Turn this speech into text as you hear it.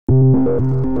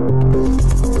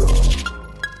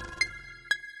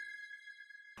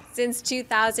Since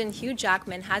 2000, Hugh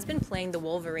Jackman has been playing the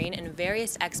Wolverine in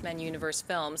various X-Men universe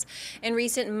films. In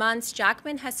recent months,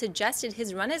 Jackman has suggested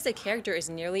his run as the character is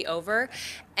nearly over,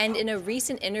 and in a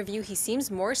recent interview, he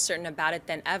seems more certain about it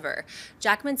than ever.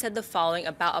 Jackman said the following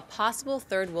about a possible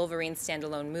third Wolverine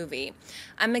standalone movie.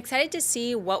 "I'm excited to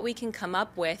see what we can come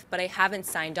up with, but I haven't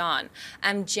signed on.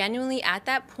 I'm genuinely at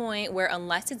that point where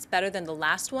unless it's better than the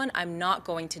last one, I'm not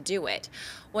going to do it."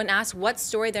 When asked what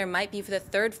story there might be for the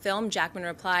third film, Jackman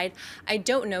replied, "I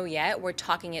don't know yet, we're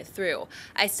talking it through.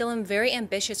 I still am very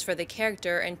ambitious for the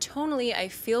character, and tonally I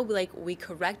feel like we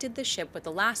corrected the ship with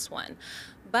the last one.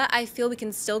 But I feel we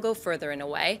can still go further in a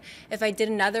way. If I did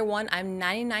another one, I'm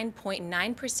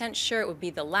 99.9% sure it would be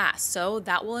the last, so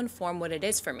that will inform what it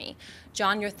is for me."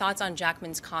 John, your thoughts on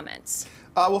Jackman's comments?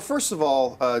 Well, first of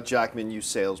all, Jackman, you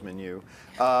salesman, you.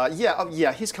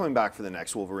 Yeah, he's coming back for the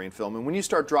next Wolverine film. And when you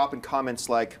start dropping comments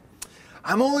like,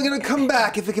 "I'm only going to come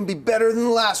back if it can be better than the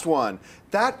last one,"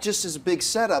 that just is a big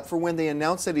setup for when they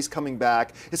announce that he's coming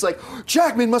back. It's like,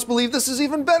 Jackman must believe this is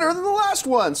even better than the last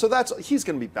one. So he's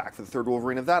going to be back for the third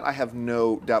Wolverine. Of that, I have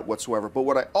no doubt whatsoever. But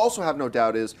what I also have no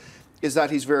doubt is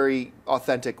that he's very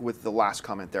authentic with the last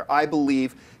comment there. I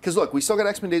believe, because look, we still got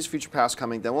X-Men Days of Future Past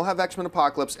coming, then we'll have X-Men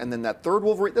Apocalypse, and then that third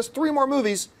Wolverine. There's 3 more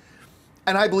movies.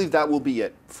 And I believe that will be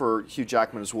it for Hugh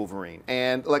Jackman as Wolverine.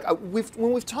 And like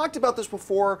when we've talked about this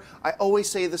before, I always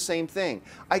say the same thing.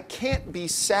 I can't be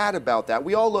sad about that.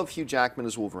 We all love Hugh Jackman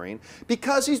as Wolverine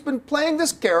because he's been playing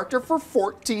this character for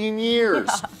 14 years.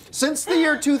 Yeah. Since the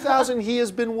year 2000, he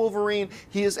has been Wolverine.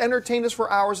 He has entertained us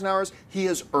for hours and hours. He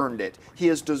has earned it. He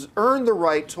has earned the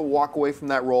right to walk away from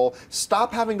that role.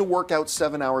 Stop having to work out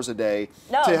 7 hours a day.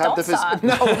 No, to have don't stop.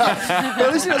 No,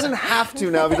 at least he doesn't have to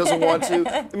now if he doesn't want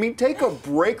to. I mean, take a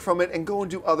break from it and go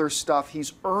and do other stuff.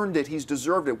 He's earned it. He's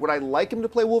deserved it. Would I like him to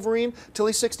play Wolverine till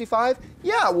he's 65?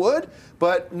 Yeah, I would.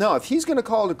 But no, if he's going to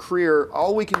call it a career,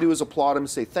 all we can do is applaud him and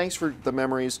say thanks for the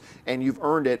memories and you've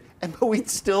earned it. But we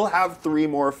still have 3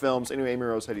 more films. Anyway, Amy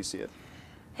Rose, how do you see it?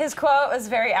 His quote was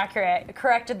very accurate. It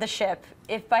corrected the ship.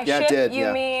 If by ship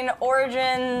you mean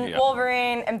origin,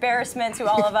 Wolverine, embarrassment to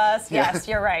all of us, yes,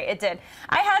 you're right, it did.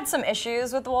 I had some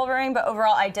issues with the Wolverine, but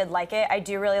overall I did like it. I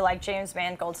do really like James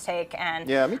Mangold's take, and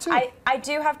yeah, me too. I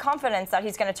do have confidence that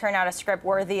he's going to turn out a script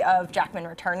worthy of Jackman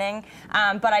returning,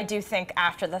 but I do think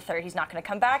after the third he's not going to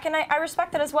come back, and I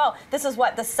respect it as well. This is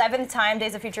what, the 7th time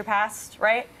Days of Future Past,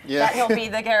 right? Yeah. That he'll be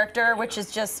the character, which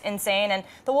is just insane, and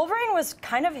the Wolverine was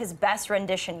kind of his best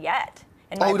rendition yet.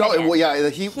 Oh no! Well, yeah,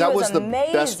 that was the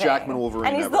amazing. best Jackman Wolverine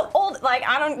and he's ever. the old, like,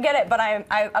 I don't get it, but I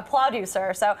applaud you,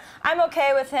 sir. So I'm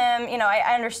okay with him. You know,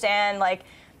 I understand, like,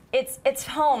 it's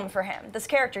home for him. This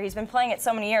character, he's been playing it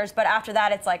so many years, but after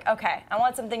that, it's like, okay, I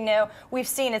want something new. We've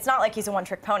seen, it's not like he's a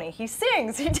one-trick pony. He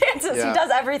sings, he dances, he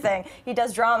does everything. He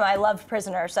does drama. I love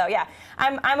Prisoner. So yeah,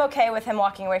 I'm okay with him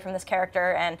walking away from this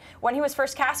character. And when he was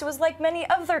first cast, it was like many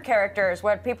other characters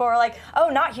where people were like, oh,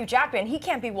 not Hugh Jackman, he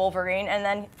can't be Wolverine. And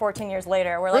then 14 years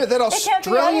later, we're like, that it can't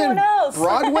be anyone else.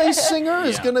 Broadway singer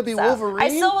is going to be Wolverine.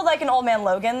 I still would like an Old Man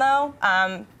Logan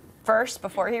though. First,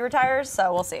 before he retires,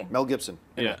 so we'll see. Mel Gibson.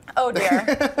 Yeah. Oh, dear.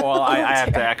 Well, I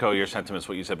have to echo your sentiments,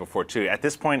 what you said before, too. At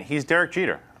this point, he's Derek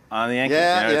Jeter on the Yankees.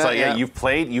 Yeah, it's like, you've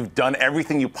played, you've done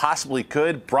everything you possibly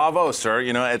could. Bravo, sir.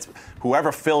 You know, it's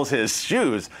whoever fills his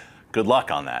shoes, good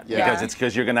luck on that.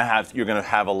 Because you're gonna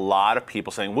have a lot of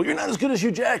people saying, well, you're not as good as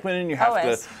Hugh Jackman, and you have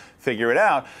to figure it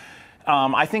out.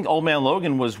 I think Old Man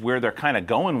Logan was where they're kind of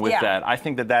going with that. I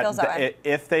think that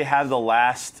if they have the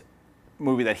last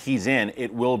movie that he's in,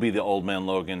 it will be the Old Man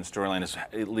Logan storyline, is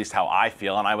at least how I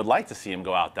feel, and I would like to see him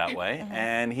go out that way.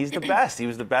 And he's the best. He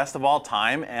was the best of all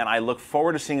time, and I look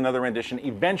forward to seeing another rendition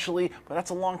eventually, but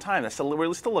that's a long time. We're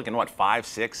still looking, what, 5,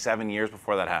 6, 7 years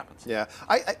before that happens. Yeah.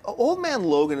 Old Man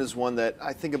Logan is one that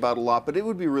I think about a lot, but it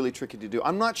would be really tricky to do.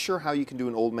 I'm not sure how you can do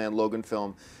an Old Man Logan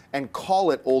film and call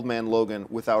it Old Man Logan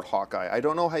without Hawkeye. I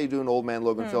don't know how you do an Old Man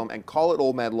Logan film and call it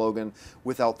Old Man Logan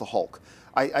without the Hulk.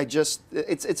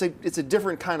 It's a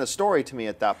different kind of story to me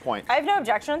at that point. I have no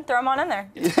objection. Throw him on in there.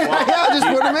 Yeah, just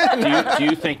put him in. Do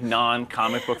you think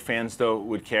non-comic book fans, though,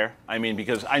 would care? I mean,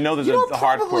 because I know there's a hardcore...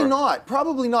 Probably not.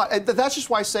 Probably not. That's just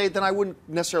why I say then I wouldn't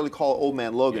necessarily call it Old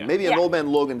Man Logan. Maybe an Old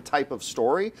Man Logan type of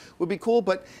story would be cool,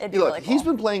 but look, he's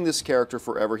been playing this character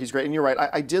forever. He's great, and you're right.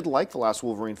 I did like the last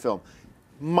Wolverine film.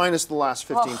 minus the last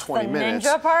 15, 20 the minutes.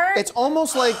 ninja part? It's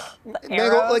almost like,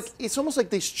 arrows? it's almost like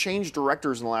they changed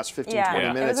directors in the last 15, Yeah, 20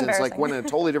 yeah. minutes. It was And it's like embarrassing. went in a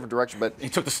totally different direction. But He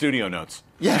took the studio notes.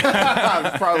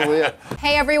 yeah, probably it.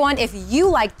 Hey everyone, if you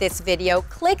liked this video,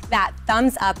 click that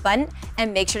thumbs up button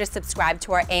and make sure to subscribe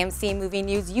to our AMC Movie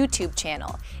News YouTube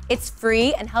channel. It's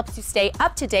free and helps you stay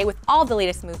up to date with all the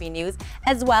latest movie news,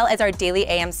 as well as our daily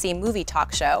AMC movie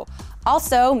talk show.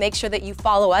 Also, make sure that you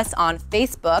follow us on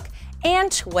Facebook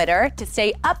and Twitter to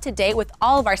stay up to date with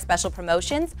all of our special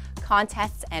promotions,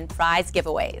 contests, and prize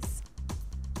giveaways.